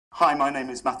Hi, my name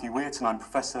is Matthew Weait, and I'm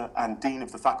Professor and Dean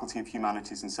of the Faculty of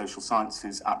Humanities and Social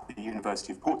Sciences at the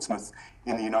University of Portsmouth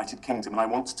in the United Kingdom. And I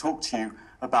want to talk to you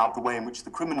about the way in which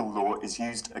the criminal law is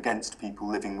used against people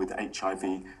living with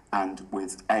HIV and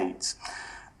with AIDS.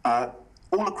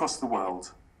 All across the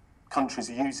world,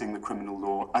 countries are using the criminal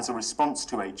law as a response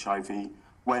to HIV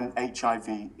when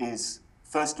HIV is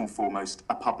first and foremost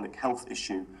a public health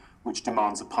issue which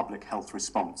demands a public health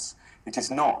response. It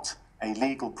is not a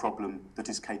legal problem that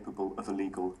is capable of a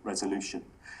legal resolution.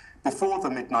 Before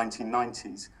the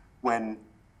mid-1990s, when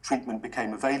treatment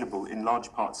became available in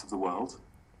large parts of the world,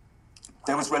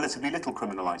 there was relatively little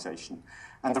criminalisation.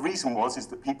 And the reason is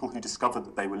that people who discovered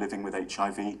that they were living with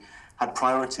HIV had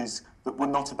priorities that were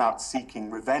not about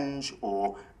seeking revenge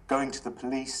or going to the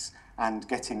police and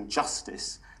getting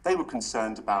justice. They were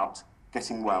concerned about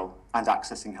getting well and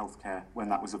accessing healthcare when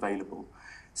that was available.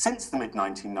 Since the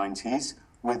mid-1990s,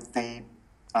 with the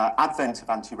advent of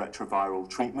antiretroviral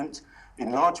treatment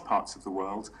in large parts of the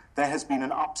world, there has been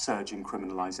an upsurge in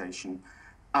criminalisation.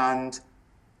 And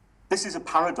this is a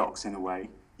paradox in a way.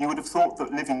 You would have thought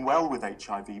that living well with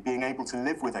HIV, being able to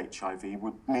live with HIV,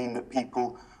 would mean that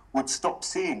people would stop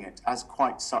seeing it as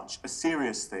quite such a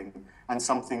serious thing and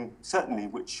something certainly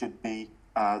which should be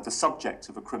the subject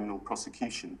of a criminal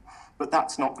prosecution. But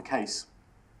that's not the case.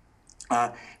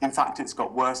 In fact, it's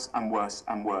got worse and worse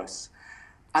and worse.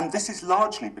 And this is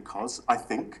largely because, I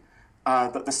think,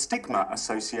 that the stigma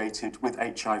associated with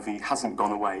HIV hasn't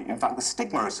gone away. In fact, the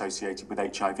stigma associated with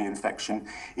HIV infection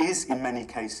is, in many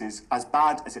cases, as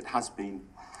bad as it has been.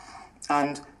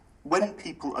 And when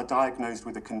people are diagnosed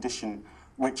with a condition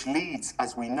which leads,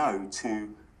 as we know,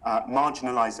 to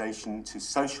marginalisation, to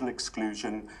social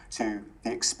exclusion, to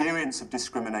the experience of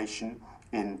discrimination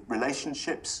in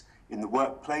relationships, in the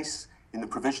workplace, in the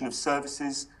provision of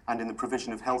services, and in the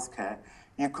provision of healthcare,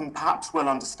 you can perhaps well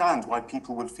understand why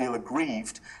people would feel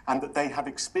aggrieved and that they have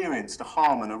experienced a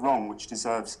harm and a wrong which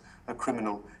deserves a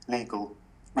criminal legal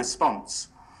response.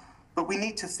 But we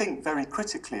need to think very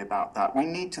critically about that. We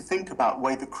need to think about the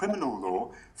way the criminal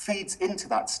law feeds into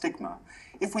that stigma.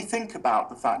 If we think about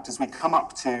the fact as we come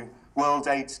up to World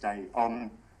AIDS Day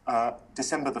on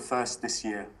December the 1st this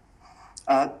year,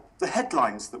 the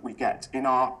headlines that we get in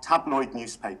our tabloid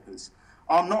newspapers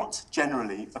are not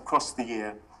generally across the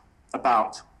year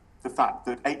about the fact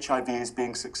that HIV is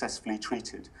being successfully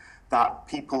treated, that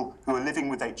people who are living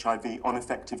with HIV on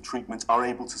effective treatment are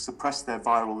able to suppress their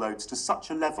viral loads to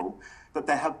such a level that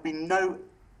there have been no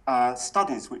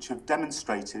studies which have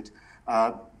demonstrated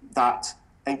that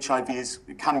HIV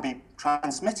can be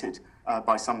transmitted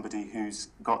by somebody who's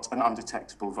got an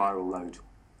undetectable viral load.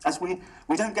 As we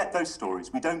don't get those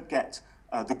stories, we don't get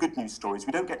the good news stories,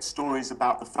 we don't get stories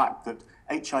about the fact that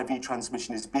HIV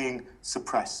transmission is being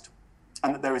suppressed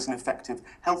and that there is an effective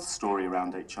health story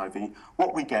around HIV.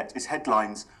 What we get is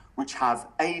headlines which have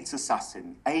AIDS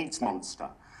assassin, AIDS monster.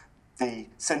 The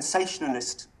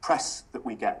sensationalist press that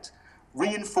we get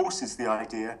reinforces the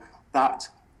idea that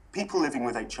people living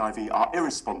with HIV are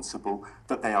irresponsible,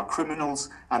 that they are criminals,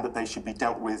 and that they should be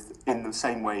dealt with in the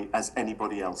same way as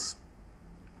anybody else.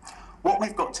 What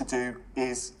we've got to do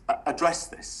is address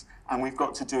this, and we've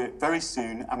got to do it very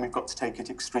soon, and we've got to take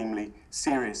it extremely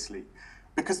seriously.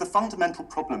 Because the fundamental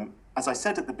problem, as I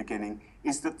said at the beginning,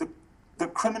 is that the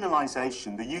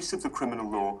criminalisation, the use of the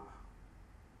criminal law,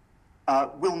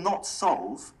 will not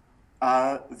solve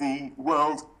the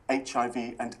world HIV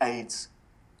and AIDS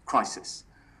crisis.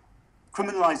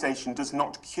 Criminalisation does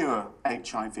not cure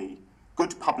HIV.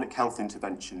 Good public health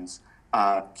interventions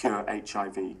cure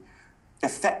HIV.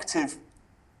 Effective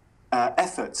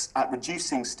efforts at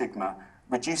reducing stigma,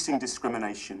 reducing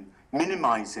discrimination,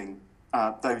 minimising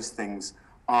those things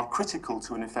are critical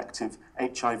to an effective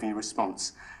HIV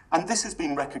response. And this has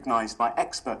been recognised by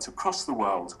experts across the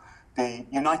world. The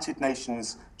United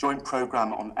Nations Joint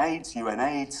Programme on AIDS,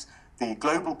 UNAIDS, the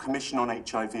Global Commission on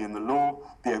HIV and the Law,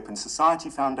 the Open Society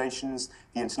Foundations,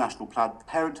 the International Planned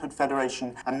Parenthood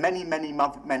Federation, and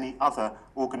many other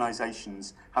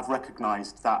organisations have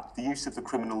recognised that the use of the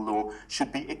criminal law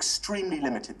should be extremely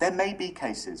limited. There may be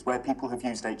cases where people have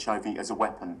used HIV as a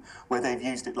weapon, where they've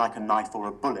used it like a knife or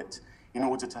a bullet in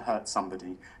order to hurt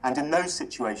somebody. And in those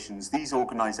situations, these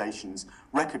organisations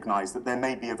recognise that there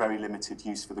may be a very limited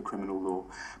use for the criminal law.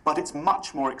 But it's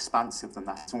much more expansive than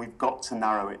that, and we've got to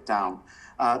narrow it down.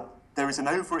 There is an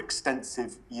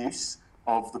overextensive use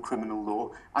of the criminal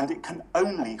law, and it can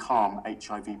only harm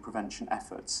HIV prevention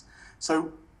efforts.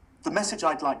 So the message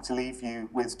I'd like to leave you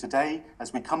with today,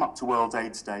 as we come up to World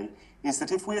AIDS Day, is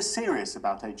that if we are serious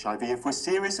about HIV, if we're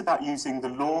serious about using the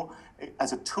law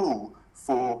as a tool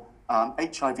for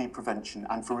HIV prevention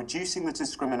and for reducing the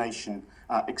discrimination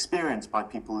experienced by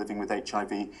people living with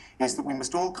HIV is that we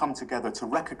must all come together to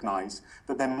recognise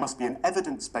that there must be an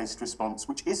evidence-based response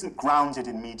which isn't grounded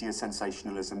in media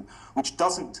sensationalism, which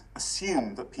doesn't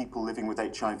assume that people living with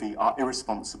HIV are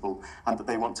irresponsible and that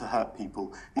they want to hurt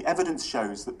people. The evidence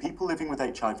shows that people living with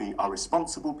HIV are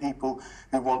responsible people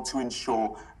who want to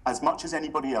ensure, as much as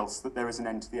anybody else, that there is an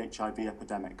end to the HIV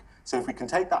epidemic. So if we can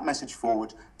take that message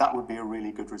forward, that would be a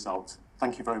really good result.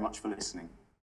 Thank you very much for listening.